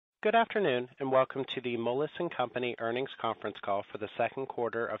Good afternoon, and welcome to the Moelis & Company earnings conference call for the second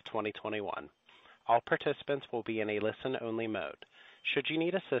quarter of 2021. All participants will be in a listen-only mode. Should you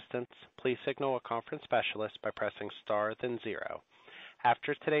need assistance, please signal a conference specialist by pressing star then zero.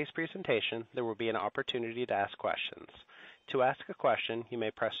 After today's presentation, there will be an opportunity to ask questions. To ask a question, you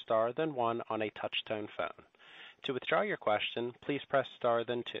may press star then one on a touch-tone phone. To withdraw your question, please press star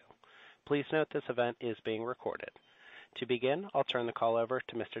then two. Please note this event is being recorded. To begin, I'll turn the call over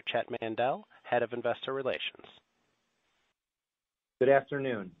to Mr. Chet Mandel, Head of Investor Relations. Good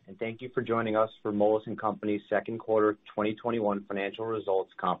afternoon, and thank you for joining us for Moelis & Company's second quarter 2021 financial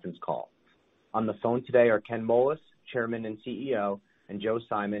results conference call. On the phone today are Ken Moelis, Chairman and CEO, and Joe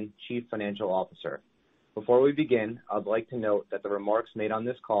Simon, Chief Financial Officer. Before we begin, I'd like to note that the remarks made on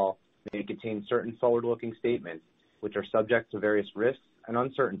this call may contain certain forward-looking statements which are subject to various risks and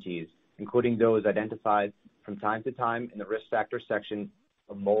uncertainties, including those identified from time to time in the Risk Factors section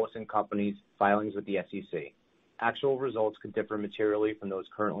of Moelis & Company's filings with the SEC. Actual results could differ materially from those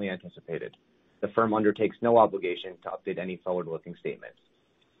currently anticipated. The firm undertakes no obligation to update any forward-looking statements.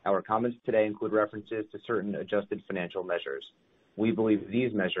 Our comments today include references to certain adjusted financial measures. We believe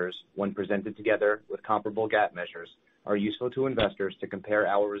these measures, when presented together with comparable GAAP measures, are useful to investors to compare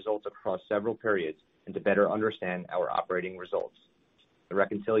our results across several periods and to better understand our operating results. The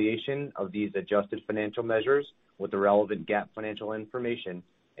reconciliation of these adjusted financial measures with the relevant GAAP financial information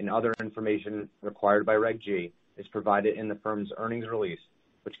and other information required by Reg G is provided in the firm's earnings release,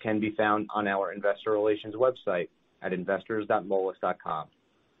 which can be found on our investor relations website at investors.moelis.com.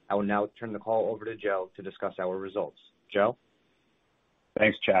 I will now turn the call over to Joe to discuss our results. Joe?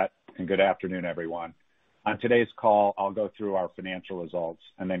 Thanks, Chet, and good afternoon, everyone. On today's call, I'll go through our financial results,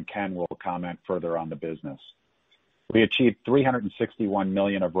 and then Ken will comment further on the business. We achieved $361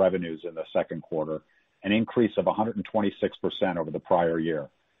 million of revenues in the second quarter, an increase of 126% over the prior year.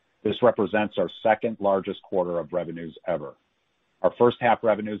 This represents our second largest quarter of revenues ever. Our first half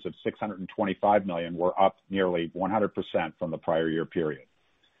revenues of $625 million were up nearly 100% from the prior year period.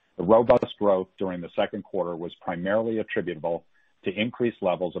 The robust growth during the second quarter was primarily attributable to increased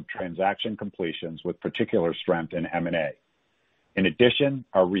levels of transaction completions with particular strength in M&A. In addition,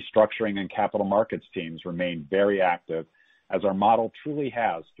 our restructuring and capital markets teams remain very active as our model truly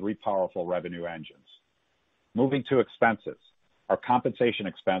has three powerful revenue engines. Moving to expenses, our compensation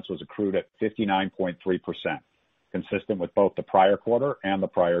expense was accrued at 59.3%, consistent with both the prior quarter and the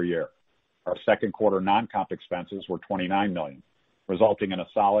prior year. Our second quarter non-comp expenses were $29 million, resulting in a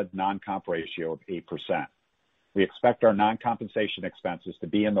solid non-comp ratio of 8%. We expect our non-compensation expenses to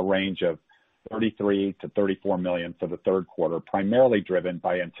be in the range of $33 to $34 million for the third quarter, primarily driven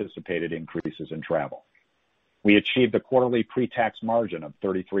by anticipated increases in travel. We achieved a quarterly pre-tax margin of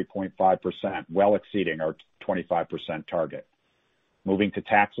 33.5%, well exceeding our 25% target. Moving to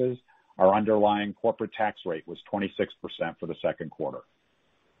taxes, our underlying corporate tax rate was 26% for the second quarter.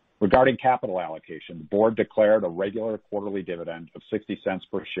 Regarding capital allocation, the board declared a regular quarterly dividend of 60 cents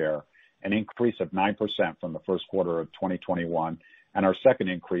per share, an increase of 9% from the first quarter of 2021, and our second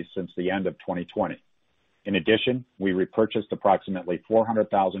increase since the end of 2020. In addition, we repurchased approximately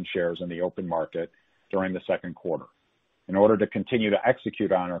 400,000 shares in the open market during the second quarter. In order to continue to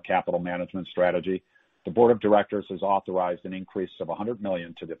execute on our capital management strategy, the board of directors has authorized an increase of $100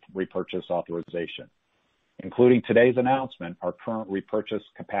 million to the repurchase authorization. Including today's announcement, our current repurchase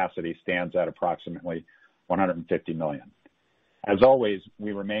capacity stands at approximately $150 million. As always,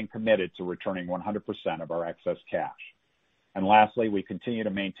 we remain committed to returning 100% of our excess cash. And lastly, we continue to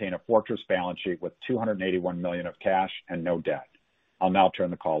maintain a fortress balance sheet with $281 million of cash and no debt. I'll now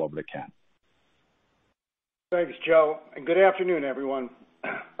turn the call over to Ken. Thanks, Joe, and good afternoon, everyone.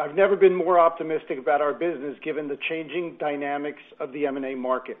 I've never been more optimistic about our business given the changing dynamics of the M&A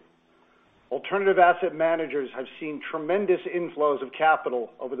market. Alternative asset managers have seen tremendous inflows of capital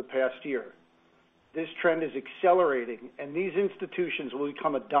over the past year. This trend is accelerating, and these institutions will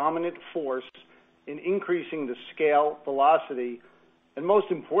become a dominant force in increasing the scale, velocity, and most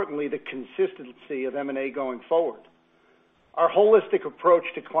importantly, the consistency of M&A going forward. Our holistic approach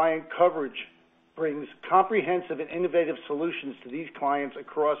to client coverage brings comprehensive and innovative solutions to these clients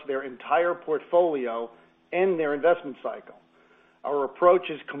across their entire portfolio and their investment cycle. Our approach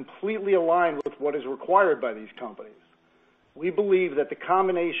is completely aligned with what is required by these companies. We believe that the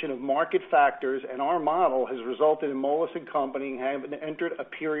combination of market factors and our model has resulted in Moelis & Company having entered a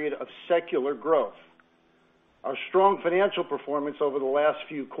period of secular growth. Our strong financial performance over the last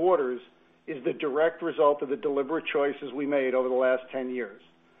few quarters is the direct result of the deliberate choices we made over the last 10 years.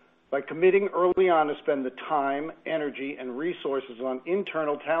 By committing early on to spend the time, energy, and resources on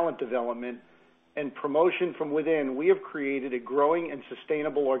internal talent development and promotion from within, we have created a growing and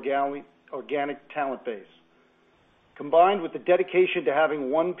sustainable organic talent base. Combined with the dedication to having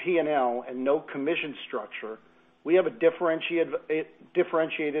one P&L and no commission structure, we have a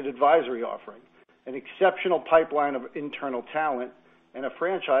differentiated advisory offering, an exceptional pipeline of internal talent, and a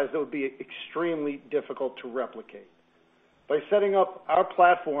franchise that would be extremely difficult to replicate. By setting up our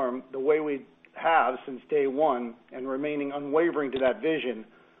platform the way we have since day one and remaining unwavering to that vision,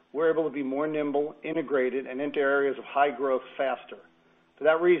 we're able to be more nimble, integrated, and enter areas of high growth faster. For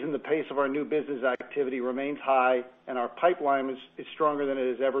that reason, the pace of our new business activity remains high, and our pipeline is stronger than it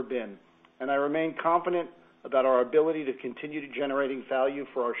has ever been. And I remain confident about our ability to continue generating value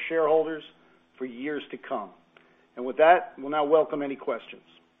for our shareholders for years to come. And with that, we'll now welcome any questions.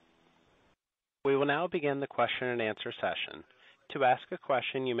 We will now begin the question and answer session. To ask a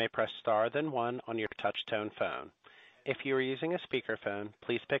question, you may press star then one on your touch-tone phone. If you are using a speakerphone,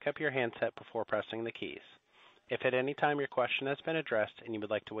 please pick up your handset before pressing the keys. If at any time your question has been addressed and you would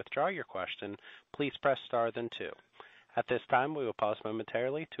like to withdraw your question, please press star then two. At this time, we will pause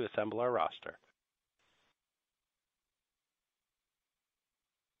momentarily to assemble our roster.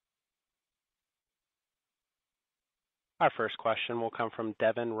 Our first question will come from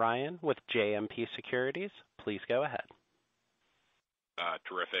Devin Ryan with JMP Securities. Please go ahead.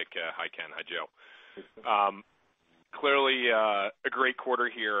 Terrific. Hi, Ken. Hi, Joe. Clearly a great quarter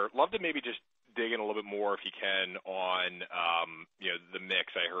here. Love to maybe just dig in a little bit more, if you can, on the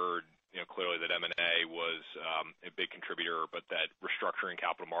mix. I heard clearly that M&A was a big contributor, but that restructuring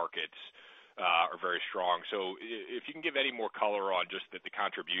capital markets are very strong. So if you can give any more color on just the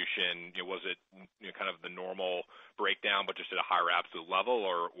contribution, was it kind of the normal breakdown, but just at a higher absolute level,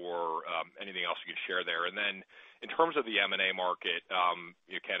 or anything else you could share there? And then in terms of the M&A market,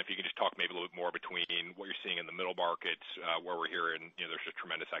 Ken, if you could just talk maybe a little bit more between what you're seeing in the middle markets, where we're hearing there's just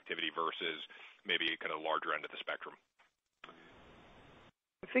tremendous activity versus maybe kind of the larger end of the spectrum.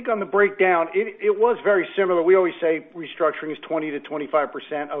 I think on the breakdown, it was very similar. We always say restructuring is 20 to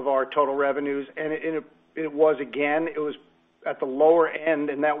 25% of our total revenues, and it was at the lower end,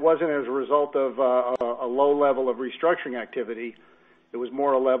 and that wasn't as a result of a low level of restructuring activity. It was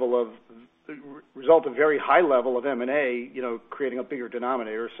more result of very high level of M&A, creating a bigger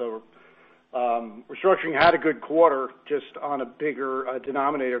denominator. So restructuring had a good quarter just on a bigger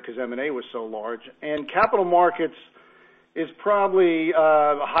denominator because M&A was so large. And capital markets is probably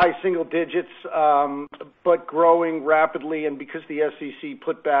high single digits, but growing rapidly. And because the SEC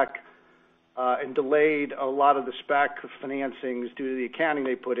put back and delayed a lot of the SPAC financings due to the accounting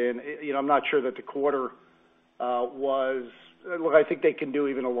they put in, I'm not sure that the quarter was. Look, I think they can do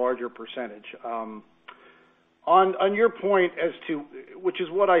even a larger percentage. On your point as to, which is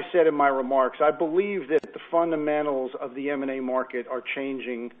what I said in my remarks, I believe that the fundamentals of the M&A market are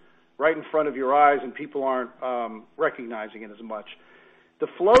changing right in front of your eyes, and people aren't recognizing it as much. The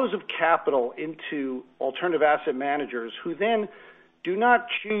flows of capital into alternative asset managers who then do not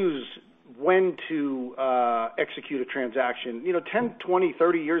choose when to execute a transaction. 10, 20,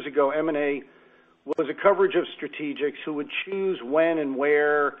 30 years ago, M&A was a coverage of strategics who would choose when and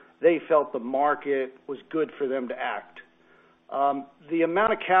where they felt the market was good for them to act. The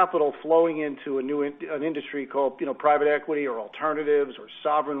amount of capital flowing into an industry called private equity or alternatives or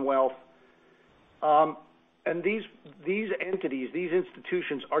sovereign wealth, and these entities, these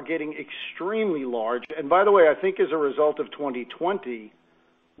institutions are getting extremely large. And by the way, I think as a result of 2020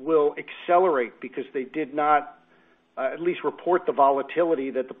 will accelerate because they did not at least report the volatility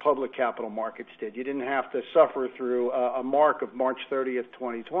that the public capital markets did. You didn't have to suffer through a mark of March 30th,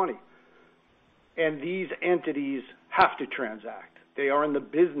 2020. And these entities have to transact. They are in the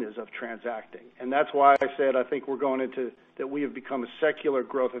business of transacting. And that's why I said I think we're going into that we have become a secular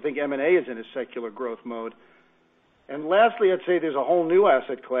growth. I think M&A is in a secular growth mode. And lastly, I'd say there's a whole new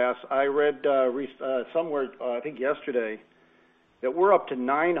asset class. I read somewhere, I think yesterday, that we're up to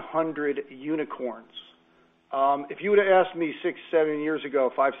 900 unicorns. If you would have asked me 6, 7 years ago,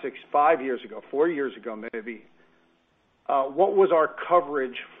 5 years ago, 4 years ago maybe, what was our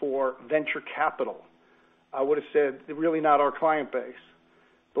coverage for venture capital, I would have said really not our client base.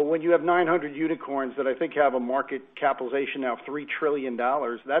 But when you have 900 unicorns that I think have a market capitalization now of $3 trillion,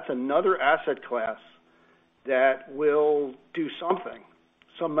 that's another asset class that will do something.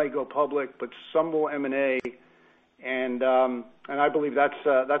 Some may go public, but some will M&A. And I believe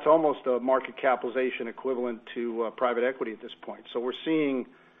that's almost a market capitalization equivalent to private equity at this point. So we're seeing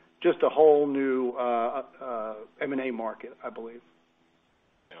just a whole new M&A market, I believe.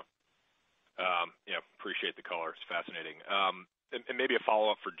 Yeah, appreciate the color. It's fascinating. And maybe a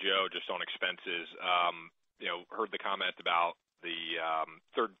follow-up for Joe just on expenses. Heard the comment about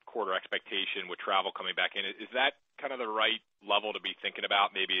third quarter expectation with travel coming back in. Is that kind of the right level to be thinking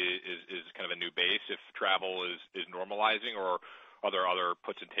about? Maybe is kind of a new base if travel is normalizing, or are there other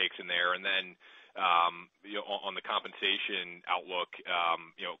puts and takes in there? And then on the compensation outlook,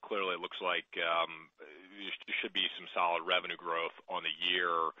 clearly it looks like there should be some solid revenue growth on the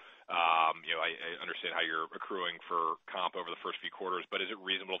year. I understand how you're accruing for comp over the first few quarters, but is it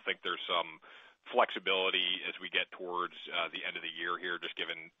reasonable to think there's some flexibility as we get towards the end of the year here, just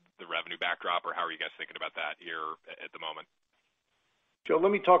given the revenue backdrop, or how are you guys thinking about that here at the moment? Joe,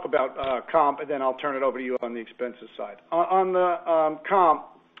 let me talk about comp, and then I'll turn it over to you on the expenses side. On the comp,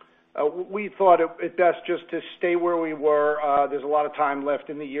 we thought it best just to stay where we were. There's a lot of time left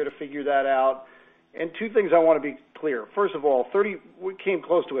in the year to figure that out. And two things I want to be clear. First of all, we came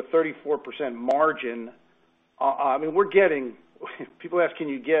close to a 34% margin. We're getting, people ask, can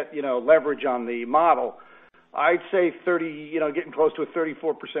you get, leverage on the model? I'd say getting close to a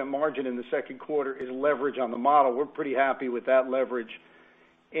 34% margin in the second quarter is leverage on the model. We're pretty happy with that leverage.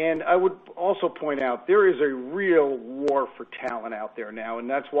 And I would also point out there is a real war for talent out there now, and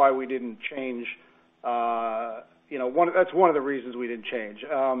that's why we didn't change. That's one of the reasons we didn't change.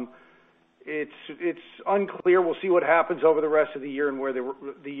 It's unclear. We'll see what happens over the rest of the year and where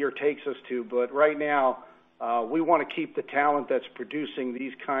the year takes us to. But right now, we want to keep the talent that's producing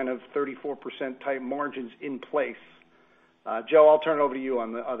these kind of 34% type margins in place. Joe, I'll turn it over to you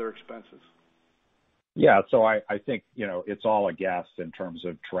on the other expenses. Yeah, so I think, it's all a guess in terms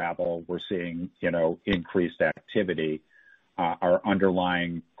of travel. We're seeing, increased activity. Our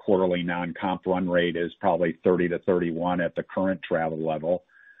underlying quarterly non-comp run rate is probably 30 to 31 at the current travel level.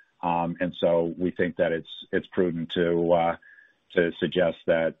 And so we think that it's prudent to suggest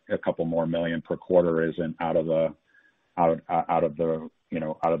that a couple more million per quarter isn't out of the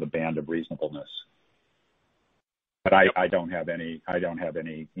band of reasonableness. But I don't have any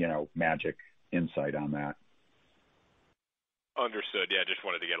magic insight on that. Understood. Yeah, just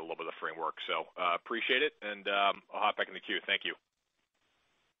wanted to get a little bit of the framework. So appreciate it, and I'll hop back in the queue. Thank you.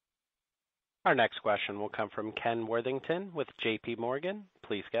 Our next question will come from Ken Worthington with J.P. Morgan.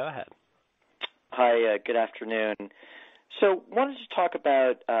 Please go ahead. Hi, good afternoon. So wanted to talk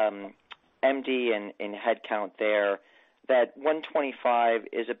about MD and headcount there. That 125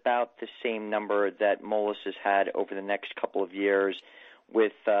 is about the same number that Moelis has had over the next couple of years,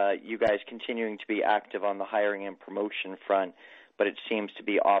 with you guys continuing to be active on the hiring and promotion front, but it seems to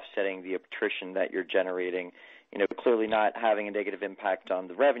be offsetting the attrition that you're generating, clearly not having a negative impact on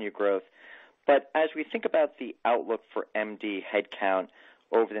the revenue growth. But as we think about the outlook for MD headcount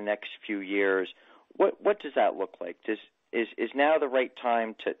over the next few years, what does that look like? Is now the right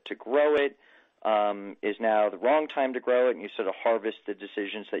time to grow it? Is now the wrong time to grow it, and you sort of harvest the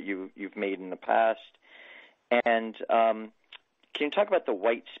decisions that you've made in the past? And can you talk about the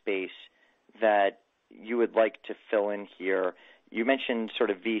white space that you would like to fill in here? You mentioned sort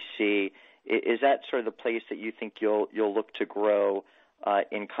of VC. Is that sort of the place that you think you'll look to grow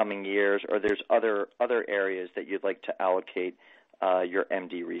in coming years, or there's other areas that you'd like to allocate your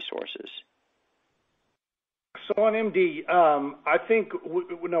MD resources? So on MD, I think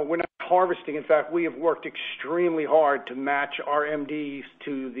we're not harvesting. In fact, we have worked extremely hard to match our MDs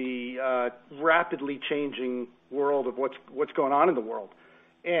to the rapidly changing world of what's going on in the world.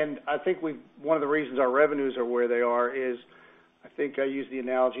 And I think one of the reasons our revenues are where they are is, I think I used the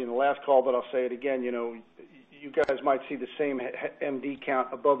analogy in the last call, but I'll say it again. You guys might see the same MD count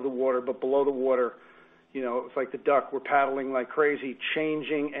above the water, but below the water, it's like the duck. We're paddling like crazy,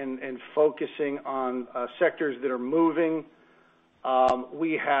 changing and focusing on sectors that are moving.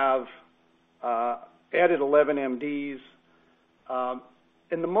 We have added 11 MDs.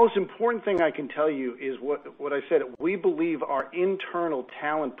 And the most important thing I can tell you is what I said. We believe our internal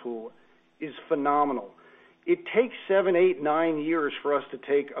talent pool is phenomenal. It takes 7, 8, 9 years for us to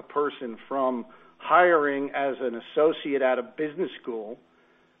take a person from hiring as an associate out of business school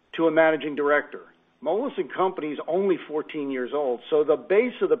to a managing director. Moelis & Company is only 14 years old, so the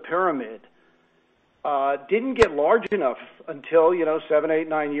base of the pyramid didn't get large enough until 7, 8,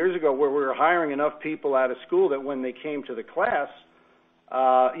 9 years ago, where we were hiring enough people out of school that when they came to the class,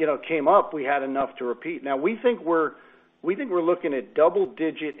 came up, we had enough to repeat. Now we think we're looking at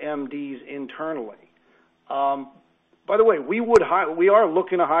double-digit MDs internally. By the way, we are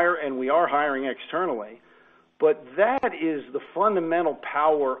looking to hire, and we are hiring externally. But that is the fundamental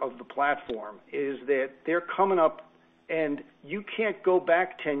power of the platform, is that they're coming up, and you can't go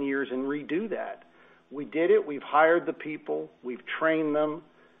back 10 years and redo that. We did it. We've hired the people. We've trained them.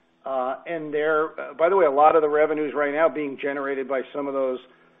 And by the way, a lot of the revenues right now being generated by some of those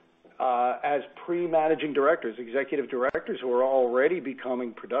as pre-managing directors, executive directors who are already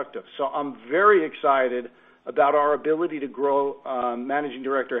becoming productive. So I'm very excited about our ability to grow managing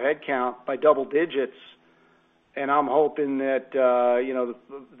director headcount by double digits, and I'm hoping that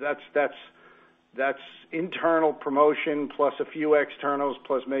that's internal promotion plus a few externals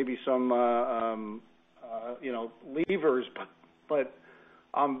plus maybe some levers, but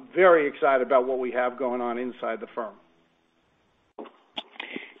I'm very excited about what we have going on inside the firm.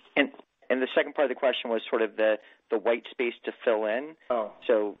 And the second part of the question was sort of the white space to fill in. Oh.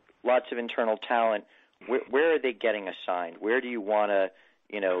 So lots of internal talent. Where are they getting assigned? Where do you want to,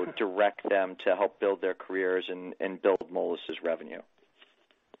 direct them to help build their careers and build Moelis's revenue?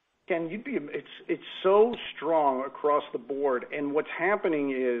 Ken, it's so strong across the board, and what's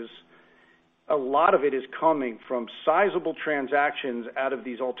happening is a lot of it is coming from sizable transactions out of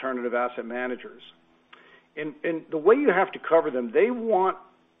these alternative asset managers. And the way you have to cover them, they want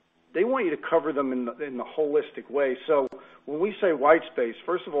you to cover them in the holistic way. So when we say white space,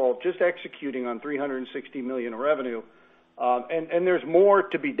 first of all, just executing on $360 million of revenue, and there's more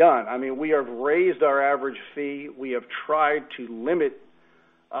to be done. I mean, we have raised our average fee. We have tried to limit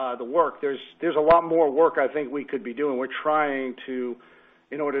the work. There's a lot more work I think we could be doing. We're trying to,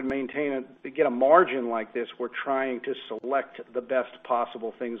 in order to get a margin like this, we're trying to select the best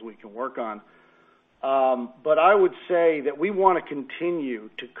possible things we can work on. But I would say that we want to continue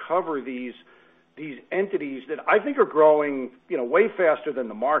to cover these entities that I think are growing, way faster than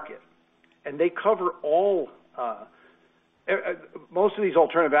the market, and they cover all. Most of these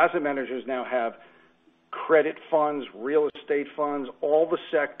alternative asset managers now have credit funds, real estate funds, all the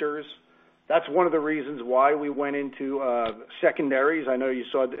sectors. That's one of the reasons why we went into secondaries. I know you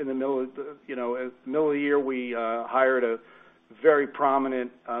saw in the middle of the year we hired a very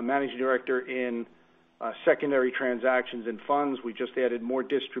prominent managing director in secondary transactions and funds. We just added more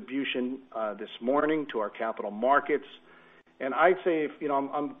distribution this morning to our capital markets. And I'd say,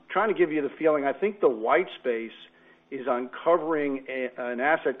 I'm trying to give you the feeling, I think the white space is uncovering an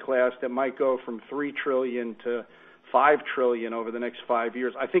asset class that might go from $3 trillion to $5 trillion over the next 5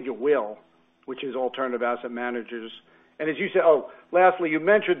 years. I think it will, which is alternative asset managers. And as you said, lastly, you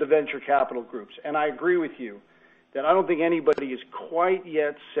mentioned the venture capital groups, and I agree with you that I don't think anybody is quite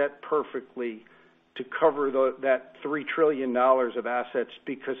yet set perfectly to cover that $3 trillion of assets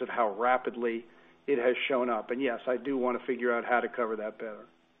because of how rapidly it has shown up. And yes, I do want to figure out how to cover that better.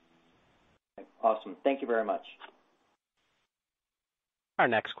 Awesome. Thank you very much. Our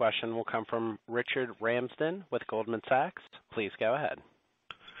next question will come from Richard Ramsden with Goldman Sachs. Please go ahead.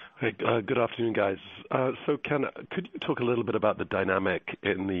 Hey, good afternoon, guys. So, Ken, could you talk a little bit about the dynamic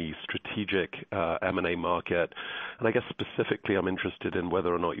in the strategic M&A market? And I guess specifically I'm interested in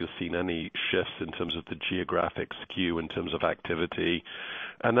whether or not you've seen any shifts in terms of the geographic skew in terms of activity.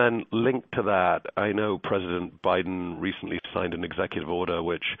 And then linked to that, I know President Biden recently signed an executive order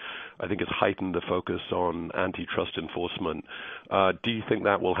which I think has heightened the focus on antitrust enforcement. Do you think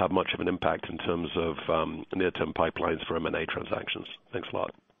that will have much of an impact in terms of near-term pipelines for M&A transactions? Thanks a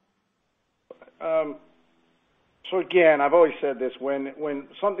lot. So again, I've always said this, when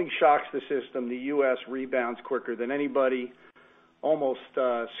something shocks the system, the U.S. rebounds quicker than anybody. Almost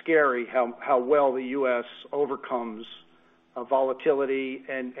scary how well the U.S. overcomes volatility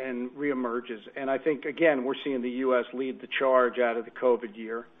and reemerges. And I think, again, we're seeing the U.S. lead the charge out of the COVID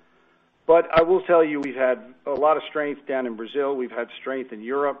year. But I will tell you, we've had a lot of strength down in Brazil. We've had strength in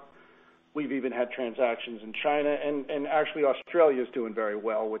Europe. We've even had transactions in China, and actually Australia is doing very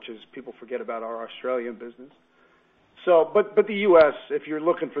well, which is, people forget about our Australian business. So, but the U.S., if you're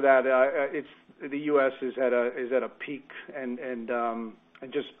looking for that, the U.S. is at a peak and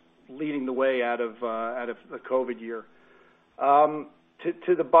just leading the way out of the COVID year.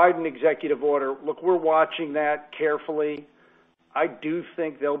 To the Biden executive order, look, we're watching that carefully. I do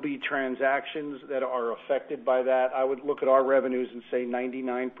think there'll be transactions that are affected by that. I would look at our revenues and say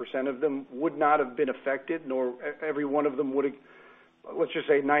 99% of them would not have been affected, nor every one of them would have, let's just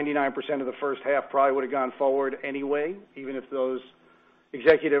say 99% of the first half probably would have gone forward anyway, even if those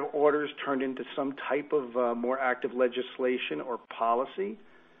executive orders turned into some type of more active legislation or policy.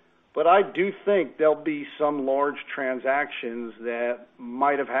 But I do think there'll be some large transactions that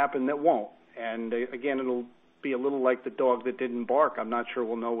might have happened that won't. And again, it'll be a little like the dog that didn't bark. I'm not sure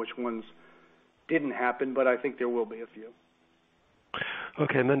we'll know which ones didn't happen, but I think there will be a few.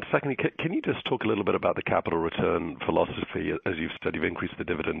 Okay, and then secondly, can you just talk a little bit about the capital return philosophy? As you've said, you've increased the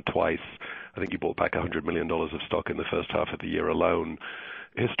dividend twice. I think you bought back $100 million of stock in the first half of the year alone.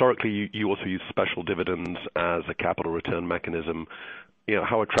 Historically, you also use special dividends as a capital return mechanism.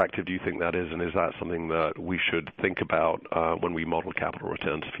 how attractive do you think that is, and is that something that we should think about when we model capital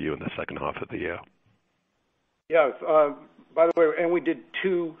returns for you in the second half of the year? Yeah. By the way, and we did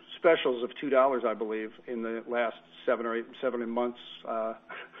 2 specials of $2, I believe, in the last 7 months.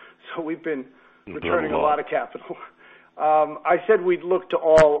 So we've been returning a lot of capital. I said we'd look to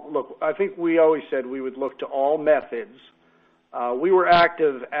all. I think we always said we would look to all methods. We were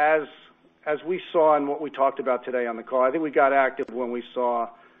active as we saw in what we talked about today on the call. I think we got active when we saw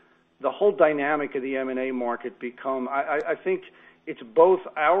the whole dynamic of the M&A market become. I think it's both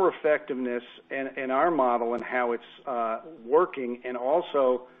our effectiveness and our model and how it's working, and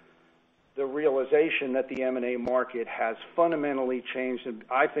also the realization that the M&A market has fundamentally changed, and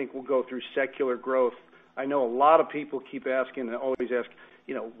I think will go through secular growth. I know a lot of people keep asking and always ask,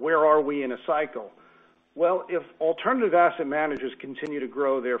 where are we in a cycle? Well, if alternative asset managers continue to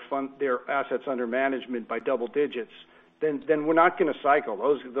grow their assets under management by double digits, then we're not going to cycle.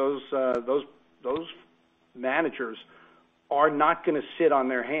 Those managers are not going to sit on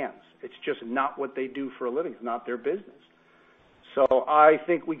their hands. It's just not what they do for a living. It's not their business. So I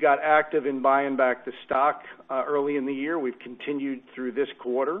think we got active in buying back the stock early in the year. We've continued through this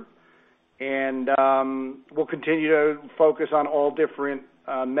quarter, and we'll continue to focus on all different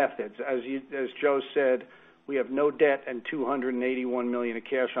methods. As Joe said, we have no debt and $281 million of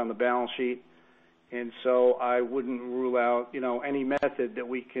cash on the balance sheet, and so I wouldn't rule out any method that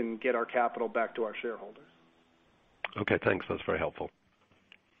we can get our capital back to our shareholders. Okay, thanks. That's very helpful.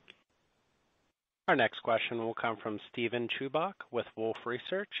 Our next question will come from Steven Chubak with Wolfe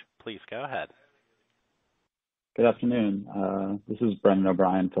Research. Please go ahead. Good afternoon. This is Brendan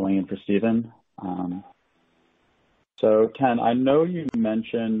O'Brien filling in for Steven. So Ken, I know you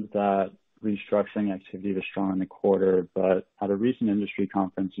mentioned that restructuring activity was strong in the quarter, but at a recent industry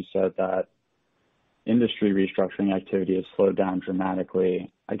conference you said that industry restructuring activity has slowed down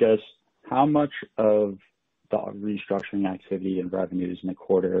dramatically. I guess how much of the restructuring activity and revenues in the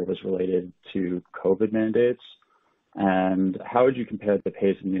quarter was related to COVID mandates? And how would you compare the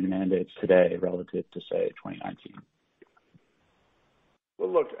pace of new mandates today relative to, say, 2019?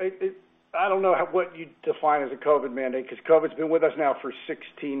 Well, look, I don't know what you define as a COVID mandate, because COVID's been with us now for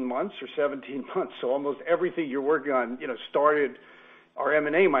 16 months or 17 months. So almost everything you're working on, started, our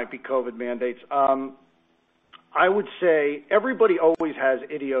M&A might be COVID mandates. I would say everybody always has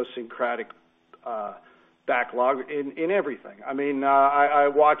idiosyncratic backlog in everything. I mean, I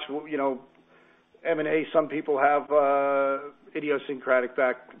watch, M&A, some people have idiosyncratic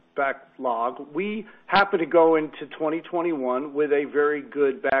backlog. We happen to go into 2021 with a very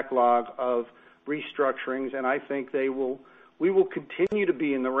good backlog of restructurings, and I think we will continue to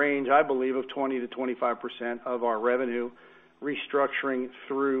be in the range, I believe, of 20 to 25% of our revenue restructuring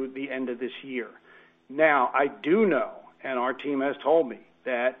through the end of this year. Now, I do know, and our team has told me,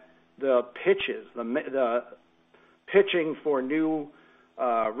 that the pitches, the pitching for new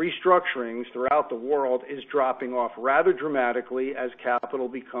restructurings throughout the world is dropping off rather dramatically as capital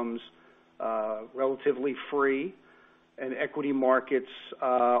becomes relatively free and equity markets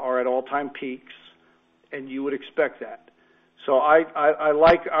are at all-time peaks, and you would expect that. So I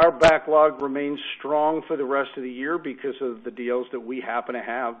like our backlog remains strong for the rest of the year because of the deals that we happen to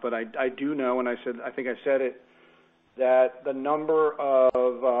have, but I do know, and I think I said it, that the number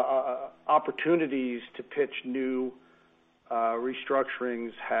of opportunities to pitch new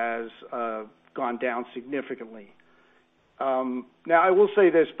restructurings has gone down significantly. Now, I will say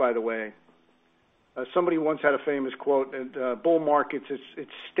this, by the way. Somebody once had a famous quote, bull markets, it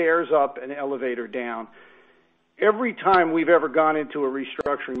stairs up an elevator down. Every time we've ever gone into a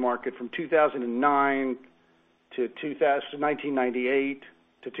restructuring market from 2009 to 1998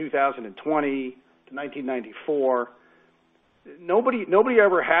 to 2020 to 1994, nobody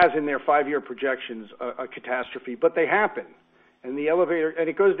ever has in their 5-year projections a catastrophe, but they happen. And the elevator, and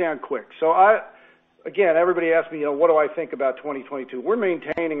it goes down quick. So again, everybody asks me, what do I think about 2022? We're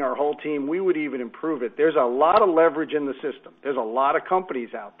maintaining our whole team. We would even improve it. There's a lot of leverage in the system. There's a lot of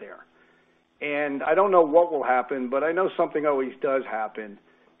companies out there. And I don't know what will happen, but I know something always does happen.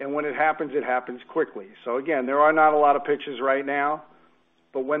 And when it happens quickly. So again, there are not a lot of pitches right now,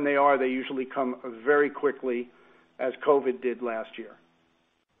 but when they are, they usually come very quickly, as COVID did last year.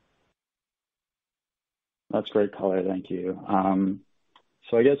 That's great color, thank you.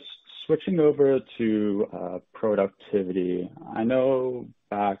 So I guess switching over to productivity, I know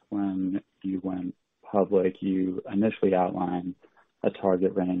back when you went public, you initially outlined a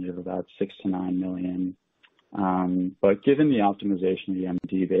target range of about 6 to 9 million. But given the optimization of the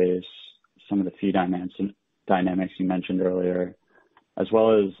MD base, some of the fee dynamics you mentioned earlier, as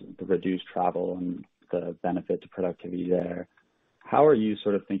well as the reduced travel and the benefit to productivity there, how are you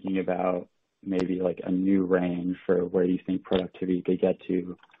sort of thinking about maybe like a new range for where you think productivity could get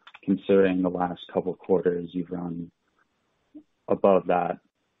to, considering the last couple of quarters you've run above that,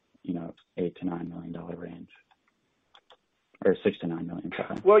 $8 to $9 million range, or $6 to $9 million?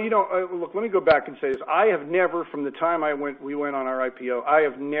 Sorry. Well, look, let me go back and say this. I have never, from the time we went on our IPO, I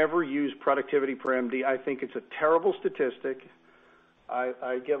have never used productivity per MD. I think it's a terrible statistic.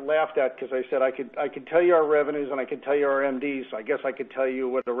 I get laughed at because I said I could tell you our revenues and I could tell you our MDs. So I guess I could tell you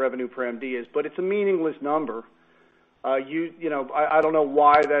what the revenue per MD is, but it's a meaningless number. I don't know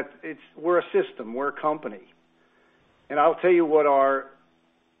why we're a system, we're a company, and I'll tell you what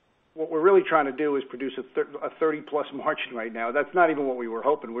we're really trying to do is produce a 30-plus margin right now. That's not even what we were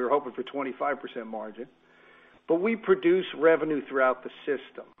hoping. We were hoping for 25% margin, but we produce revenue throughout the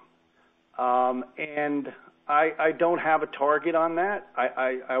system, and I don't have a target on that.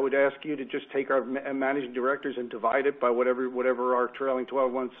 I would ask you to just take our managing directors and divide it by whatever our trailing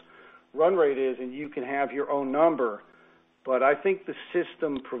 12 months run rate is, and you can have your own number. But I think the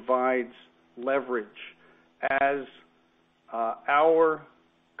system provides leverage as our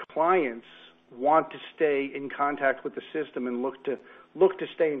clients want to stay in contact with the system and look to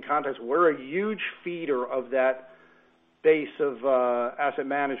stay in contact. We're a huge feeder of that base of asset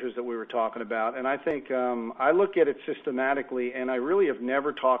managers that we were talking about, and I think I look at it systematically, and I really have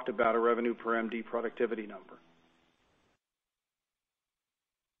never talked about a revenue per MD productivity number.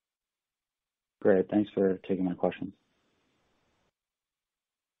 Great. Thanks for taking my questions.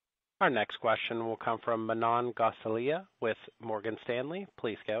 Our next question will come from Manan Gosalia with Morgan Stanley.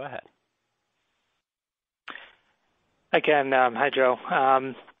 Please go ahead. Hi, Ken. Hi, Joe.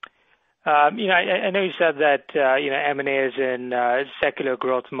 I know you said that M&A is in secular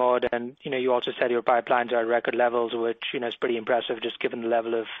growth mode, and you also said your pipelines are at record levels, which is pretty impressive just given the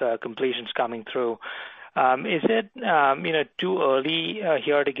level of completions coming through. Is it too early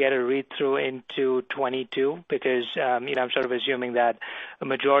here to get a read through into 22? Because I'm sort of assuming that a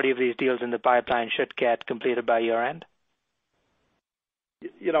majority of these deals in the pipeline should get completed by year end.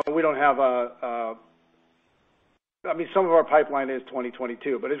 We don't have some of our pipeline is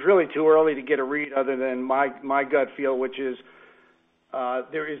 2022, but it's really too early to get a read other than my gut feel, which is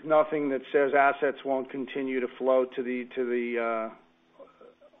there is nothing that says assets won't continue to flow to the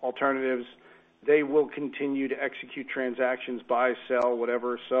alternatives. They will continue to execute transactions, buy, sell,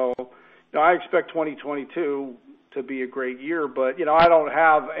 whatever. So I expect 2022 to be a great year, but I don't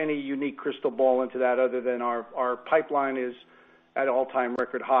have any unique crystal ball into that other than our pipeline is at all-time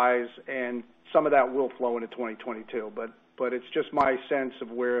record highs, and some of that will flow into 2022. But it's just my sense of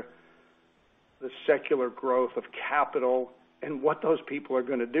where the secular growth of capital and what those people are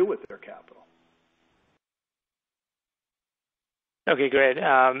going to do with their capital. Okay, great.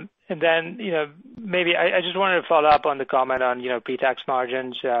 And then, maybe I just wanted to follow up on the comment on, pre-tax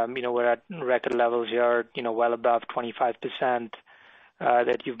margins. We're at record levels here, well above 25%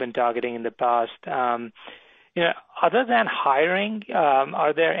 that you've been targeting in the past. Other than hiring,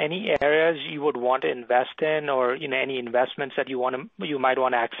 are there any areas you would want to invest in, or any investments that you might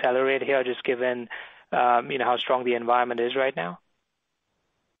want to accelerate here, just given how strong the environment is right now?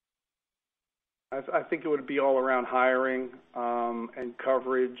 I think it would be all around hiring and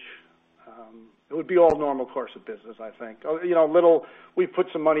coverage. It would be all normal course of business, I think. We put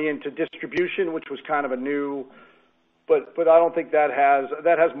some money into distribution, which was kind of a new. But I don't think that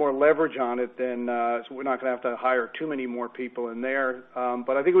has more leverage on it than so we're not going to have to hire too many more people in there.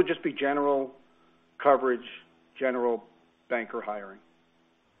 But I think it would just be general coverage, general banker hiring.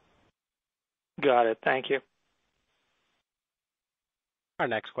 Got it. Thank you. Our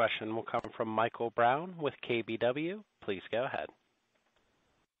next question will come from Michael Brown with KBW. Please go ahead.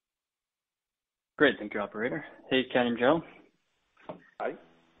 Great. Thank you, operator. Hey, Ken and Joe. Hi.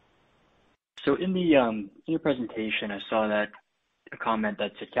 So in your presentation, I saw that a comment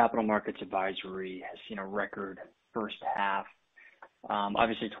that said Capital Markets Advisory has seen a record first half.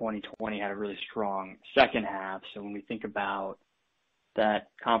 Obviously, 2020 had a really strong second half. So when we think about that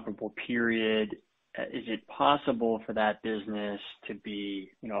comparable period, is it possible for that business to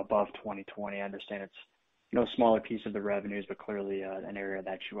be, above 2020? I understand it's, a smaller piece of the revenues, but clearly an area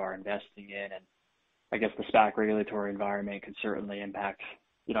that you are investing in. And I guess the SPAC regulatory environment could certainly impact,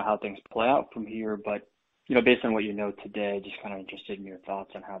 how things play out from here. But, based on what you know today, just kind of interested in your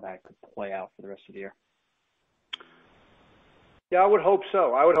thoughts on how that could play out for the rest of the year. Yeah, I would hope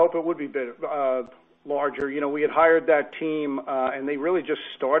so. I would hope it would be larger. We had hired that team, and they really just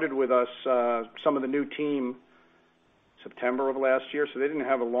started with us, some of the new team, September of last year, so they didn't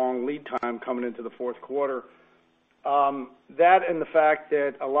have a long lead time coming into the fourth quarter. That and the fact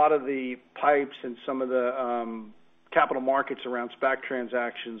that a lot of the pipes and some of the capital markets around SPAC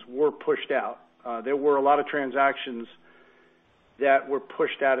transactions were pushed out. There were a lot of transactions that were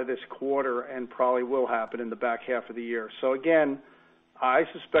pushed out of this quarter and probably will happen in the back half of the year. So again, I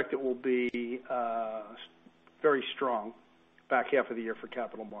suspect it will be very strong back half of the year for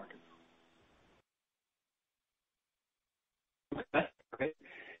capital markets. Okay, great.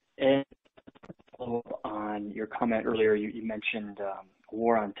 And follow up on your comment earlier, you mentioned a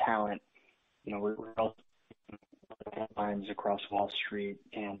war on talent. We're all headlines across Wall Street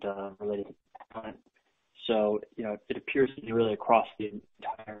and related to talent. So, it appears to be really across the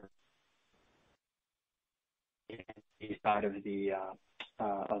entire side of the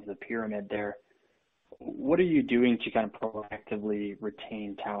pyramid there. What are you doing to kind of proactively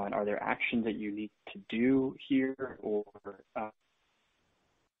retain talent? Are there actions that you need to do here, or? I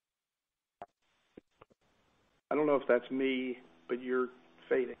don't know if that's me, but you're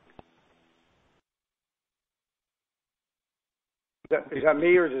fading. Is that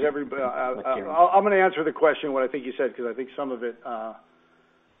me, or is everybody? I'm going to answer the question what I think you said, because I think some of it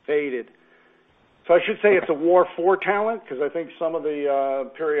faded. So I should say it's a war for talent, because I think some of the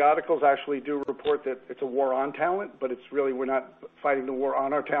periodicals actually do report that it's a war on talent, but it's really, we're not fighting the war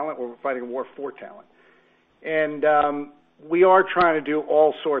on our talent, we're fighting a war for talent. And we are trying to do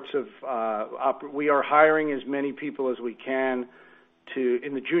all sorts of, we are hiring as many people as we can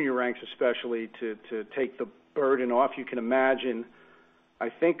in the junior ranks especially, to take the burden off. You can imagine, I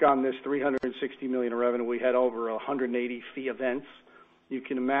think on this $360 million in revenue, we had over 180 fee events. You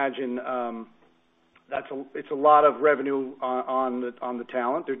can imagine it's a lot of revenue on the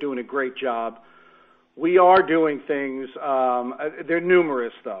talent. They're doing a great job. We are doing things. They're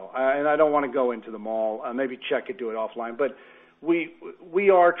numerous though, and I don't want to go into them all. Maybe Chet could do it offline. But we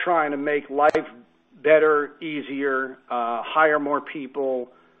are trying to make life better, easier, hire more people,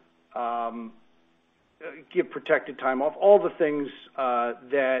 give protected time off, all the things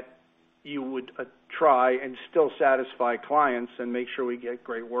that you would try and still satisfy clients and make sure we get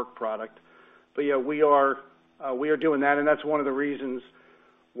great work product. But yeah, we are doing that, and that's one of the reasons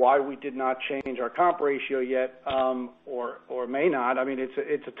why we did not change our comp ratio yet, or may not. I mean,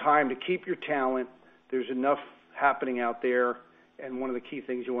 it's a time to keep your talent. There's enough happening out there, and one of the key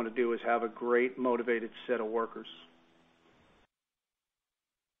things you want to do is have a great, motivated set of workers.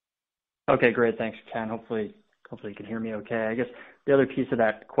 Okay, great. Thanks, Ken. Hopefully you can hear me okay. I guess the other piece of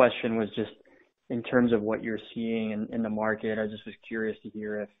that question was just in terms of what you're seeing in the market. I just was curious to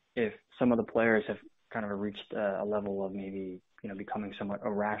hear if some of the players have kind of reached a level of maybe, becoming somewhat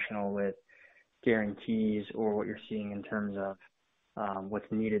irrational with guarantees, or what you're seeing in terms of what's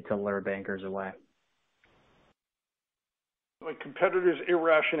needed to lure bankers away. Like competitors'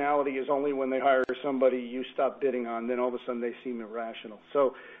 irrationality is only when they hire somebody you stop bidding on, then all of a sudden they seem irrational.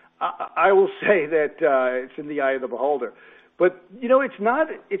 So I will say that it's in the eye of the beholder. But,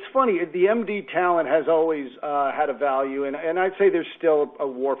 it's funny. The MD talent has always had a value, and I'd say there's still a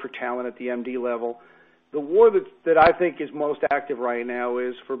war for talent at the MD level. The war that I think is most active right now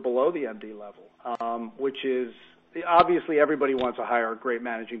is for below the MD level, which is obviously everybody wants to hire a great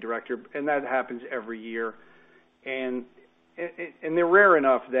managing director, and that happens every year. And they're rare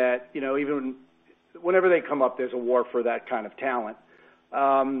enough that, even whenever they come up, there's a war for that kind of talent.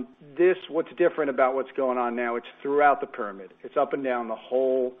 What's different about what's going on now, it's throughout the pyramid. It's up and down the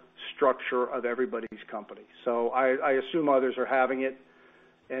whole structure of everybody's company. So I assume others are having it,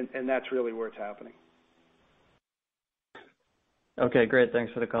 and that's really where it's happening. Okay, great.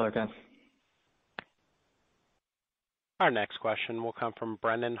 Thanks for the color, Ken. Our next question will come from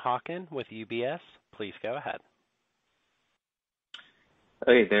Brennan Hawken with UBS. Please go ahead.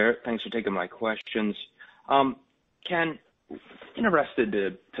 Hey there. Thanks for taking my questions. Ken, interested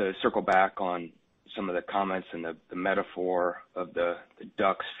to circle back on some of the comments and the metaphor of the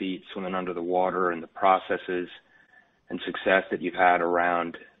duck's feet swimming under the water and the processes and success that you've had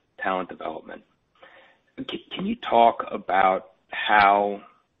around talent development. Can you talk about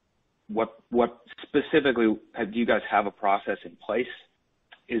what specifically, do you guys have a process in place?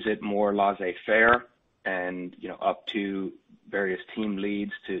 Is it more laissez-faire and, up to various team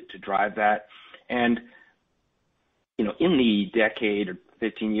leads to drive that? And, in the decade or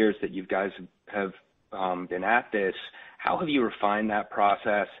 15 years that you guys have been at this, how have you refined that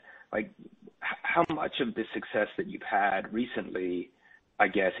process? Like, how much of the success that you've had recently, I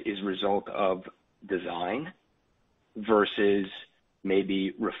guess, is a result of design versus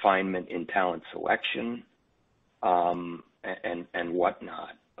maybe refinement in talent selection and whatnot?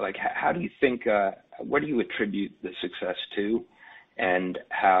 Like, how do you think, what do you attribute the success to, and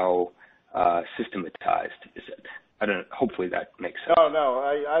how systematized is it? hopefully that makes sense.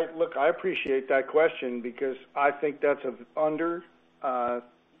 No. Look, I appreciate that question because I think that's an under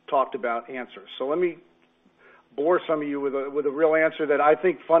talked about answer. So let me bore some of you with a real answer that I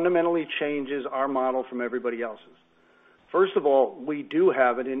think fundamentally changes our model from everybody else's. First of all, we do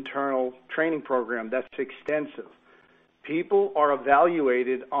have an internal training program that's extensive. People are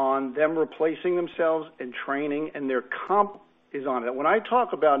evaluated on them replacing themselves and training, and their comp is on it. When I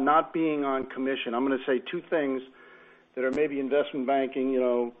talk about not being on commission, I'm going to say two things that are maybe investment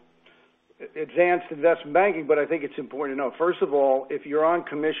banking, advanced investment banking, but I think it's important to know. First of all, if you're on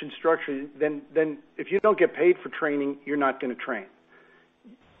commission structure, then if you don't get paid for training, you're not going to train.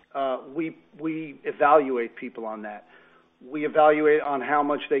 We evaluate people on that. We evaluate on how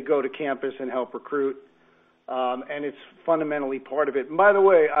much they go to campus and help recruit, and it's fundamentally part of it. And by the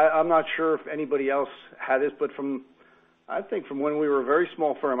way, I'm not sure if anybody else had this, but I think from when we were a very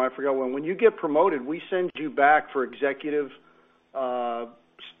small firm, I forgot when you get promoted, we send you back for executive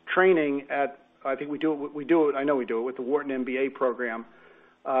training at, I think we do it with the Wharton MBA program.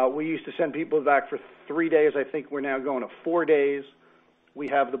 We used to send people back for 3 days. I think we're now going to 4 days. We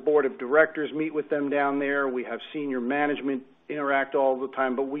have the board of directors meet with them down there. We have senior management interact all the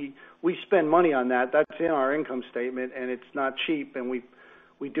time, but we spend money on that. That's in our income statement, and it's not cheap, and we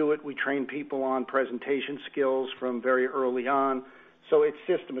do it. We train people on presentation skills from very early on, so it's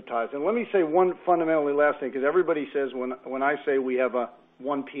systematized. And let me say one fundamentally last thing, because everybody says when I say we have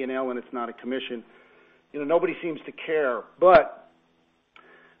one P&L and it's not a commission, nobody seems to care. But,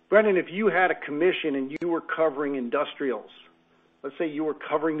 Brendan, if you had a commission and you were covering industrials, let's say you were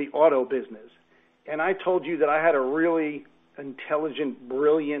covering the auto business, and I told you that I had a really intelligent,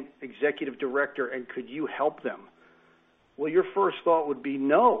 brilliant executive director, and could you help them? Well, your first thought would be,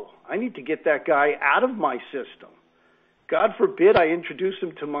 no, I need to get that guy out of my system. God forbid I introduce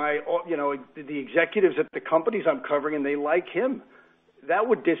him to the executives at the companies I'm covering and they like him. That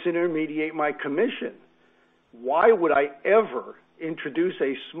would disintermediate my commission. Why would I ever introduce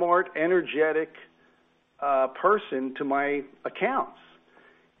a smart, energetic person to my accounts?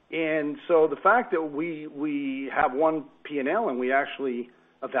 And so the fact that we have one P&L and we actually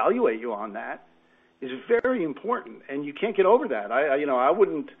evaluate you on that is very important, and you can't get over that. I've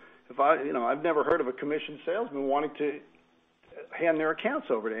never heard of a commission salesman wanting to hand their accounts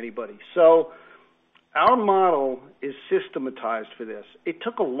over to anybody. So our model is systematized for this. It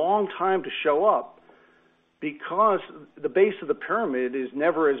took a long time to show up because the base of the pyramid is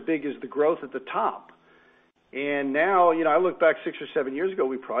never as big as the growth at the top. And now, I look back 6 or 7 years ago,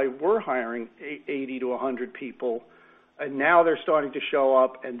 we probably were hiring 80 to 100 people, and now they're starting to show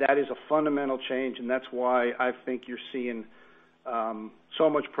up, and that is a fundamental change, and that's why I think you're seeing so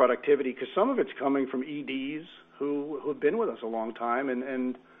much productivity, because some of it's coming from EDs who have been with us a long time,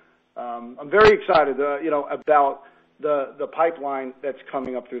 and I'm very excited, about the pipeline that's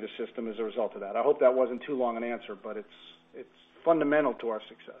coming up through the system as a result of that. I hope that wasn't too long an answer, but it's fundamental to our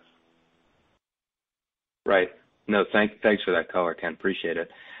success. Right. No, thanks for that color, Ken. Appreciate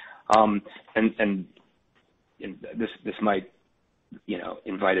it. And this might,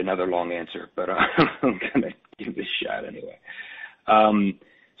 invite another long answer, but I'm going to give this a shot anyway.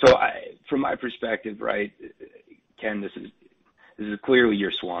 So from my perspective, right, Ken, this is clearly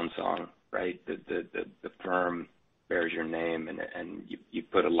your swan song, right? The firm bears your name, and you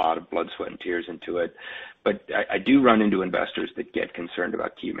put a lot of blood, sweat, and tears into it. But I do run into investors that get concerned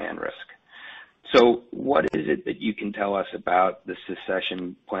about key man risk. So what is it that you can tell us about the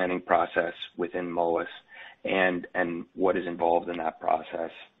succession planning process within Moelis and what is involved in that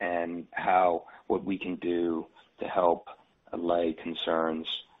process, and what we can do to help allay concerns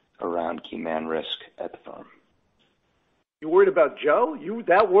around key man risk at the firm? You worried about Joe? You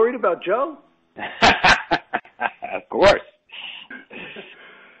that worried about Joe? Of course.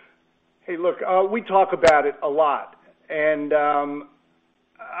 Hey, look, we talk about it a lot, and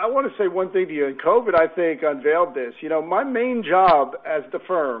I want to say one thing to you. And COVID, I think, unveiled this. My main job as the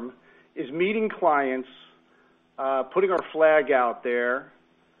firm is meeting clients, putting our flag out there.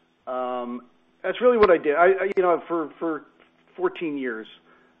 That's really what I did. For 14 years,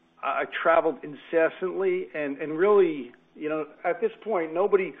 I traveled incessantly, and really, at this point,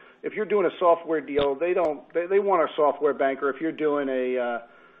 nobody. If you're doing a software deal, they want our software banker. If you're doing a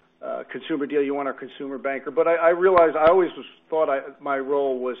consumer deal, you want our consumer banker. But I realized I always thought my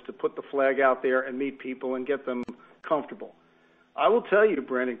role was to put the flag out there and meet people and get them comfortable. I will tell you,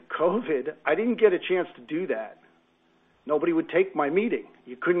 Brendan, COVID, I didn't get a chance to do that. Nobody would take my meeting.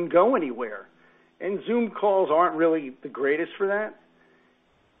 You couldn't go anywhere. And Zoom calls aren't really the greatest for that.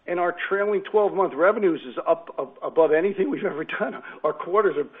 And our trailing 12-month revenues is up above anything we've ever done. Our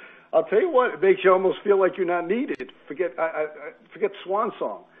quarters are, I'll tell you what, it makes you almost feel like you're not needed. Forget Swan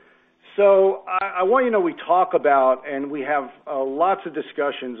Song. So I want you to know we talk about, and we have lots of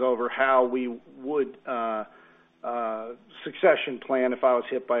discussions over how we would succession plan if I was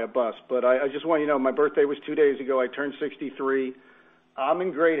hit by a bus. But I just want you to know my birthday was 2 days ago. I turned 63. I'm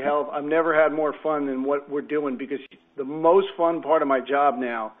in great health. I've never had more fun than what we're doing, because the most fun part of my job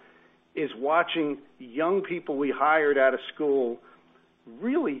now is watching young people we hired out of school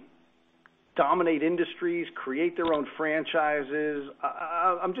really dominate industries, create their own franchises.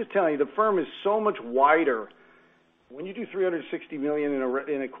 I'm just telling you, the firm is so much wider. When you do $360 million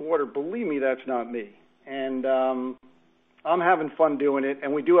in a quarter, believe me, that's not me. And I'm having fun doing it,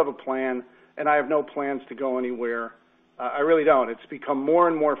 and we do have a plan, and I have no plans to go anywhere. I really don't. It's become more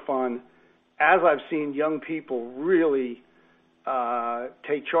and more fun as I've seen young people really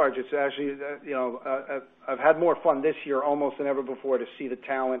take charge. It's actually, I've had more fun this year almost than ever before to see the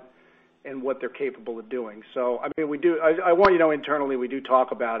talent and what they're capable of doing. So, I mean, we do. I want you to know internally we do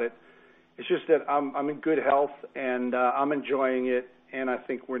talk about it. It's just that I'm in good health, and I'm enjoying it, and I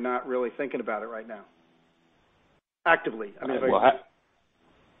think we're not really thinking about it right now. Actively. I mean,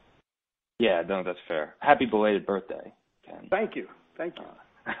 yeah, no, that's fair. Happy belated birthday, Ken. Thank you.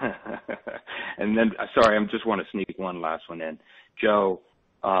 And then, sorry, I just want to sneak one last one in. Joe,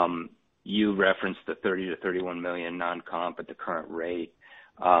 you referenced the 30 to 31 million non-comp at the current rate.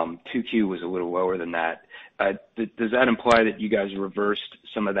 2Q was a little lower than that. Does that imply that you guys reversed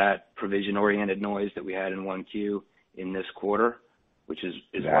some of that provision-oriented noise that we had in 1Q in this quarter, which is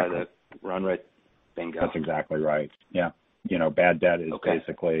why the run rate thing goes? That's exactly right. Yeah. Bad debt is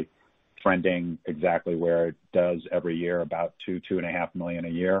basically trending exactly where it does every year, about $2.5 million a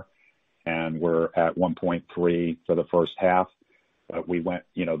year. And we're at 1.3 for the first half. But we went,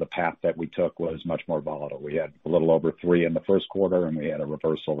 the path that we took was much more volatile. We had a little over 3 in the first quarter, and we had a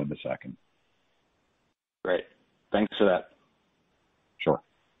reversal in the second. Great. Thanks for that. Sure.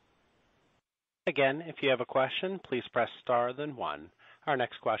 Again, if you have a question, please press star then 1. Our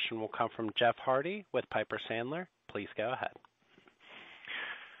next question will come from Jeff Hardy with Piper Sandler. Please go ahead.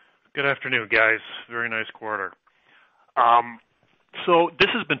 Good afternoon, guys. Very nice quarter. So this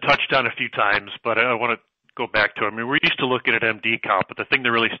has been touched on a few times, but I want to go back to it. I mean, we're used to looking at MD count, but the thing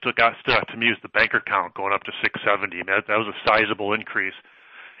that really stood out to me is the banker count going up to 670. That was a sizable increase.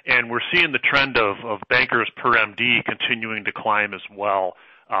 And we're seeing the trend of bankers per MD continuing to climb as well.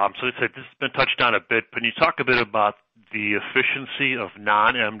 So this has been touched on a bit. Can you talk a bit about the efficiency of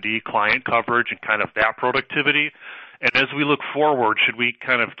non-MD client coverage and kind of that productivity? And as we look forward, should we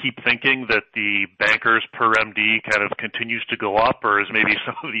kind of keep thinking that the bankers per MD kind of continues to go up, or is maybe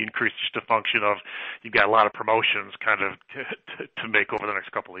some of the increase just a function of you've got a lot of promotions kind of to make over the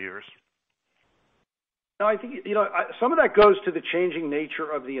next couple of years? No, I think, some of that goes to the changing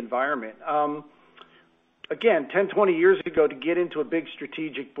nature of the environment. Again, 10, 20 years ago, to get into a big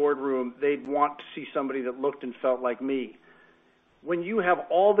strategic boardroom, they'd want to see somebody that looked and felt like me. When you have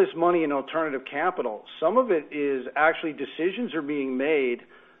all this money in alternative capital, some of it is actually decisions are being made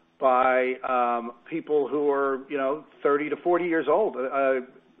by people who are, 30 to 40 years old.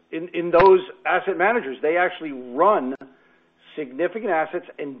 In those asset managers, they actually run significant assets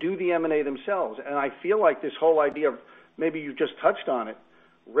and do the M&A themselves. And I feel like this whole idea of, maybe you just touched on it,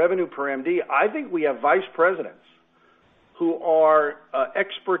 revenue per MD, I think we have vice presidents who are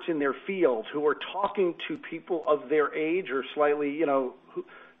experts in their field, who are talking to people of their age or slightly,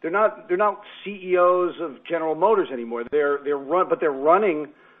 they're not CEOs of General Motors anymore. They're running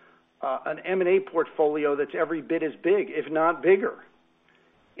an M&A portfolio that's every bit as big, if not bigger.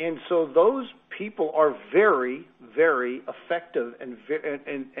 And so those people are very, very effective,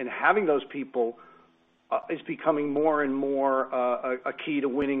 and having those people is becoming more and more a key to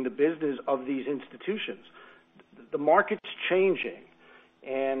winning the business of these institutions. The market's changing,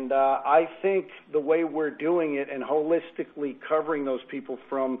 and I think the way we're doing it and holistically covering those people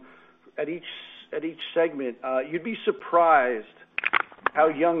from at each segment, you'd be surprised how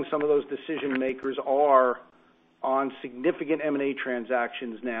young some of those decision makers are on significant M&A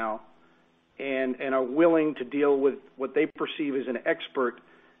transactions now, and are willing to deal with what they perceive as an expert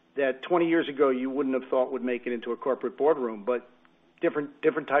that 20 years ago you wouldn't have thought would make it into a corporate boardroom, but different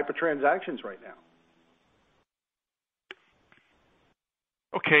type of transactions right now.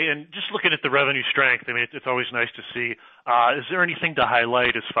 Okay, and just looking at the revenue strength, I mean, it's always nice to see. Is there anything to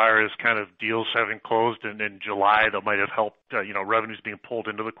highlight as far as kind of deals having closed in July that might have helped, revenues being pulled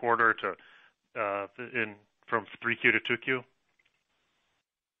into the quarter from 3Q to 2Q?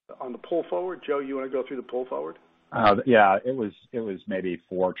 On the pull forward, Joe, you want to go through the pull forward? Yeah, it was maybe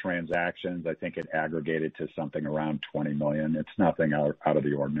 4 transactions. I think it aggregated to something around $20 million. It's nothing out of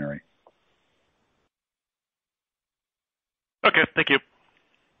the ordinary. Okay, thank you.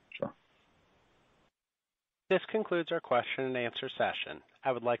 Sure. This concludes our question and answer session.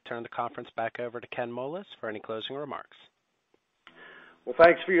 I would like to turn the conference back over to Ken Moelis for any closing remarks. Well,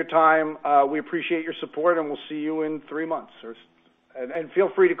 thanks for your time. We appreciate your support, and we'll see you in 3 months. And feel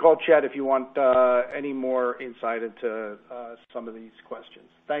free to call Chet if you want any more insight into some of these questions.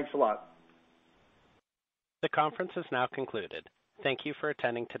 Thanks a lot. The conference is now concluded. Thank you for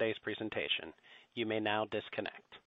attending today's presentation. You may now disconnect.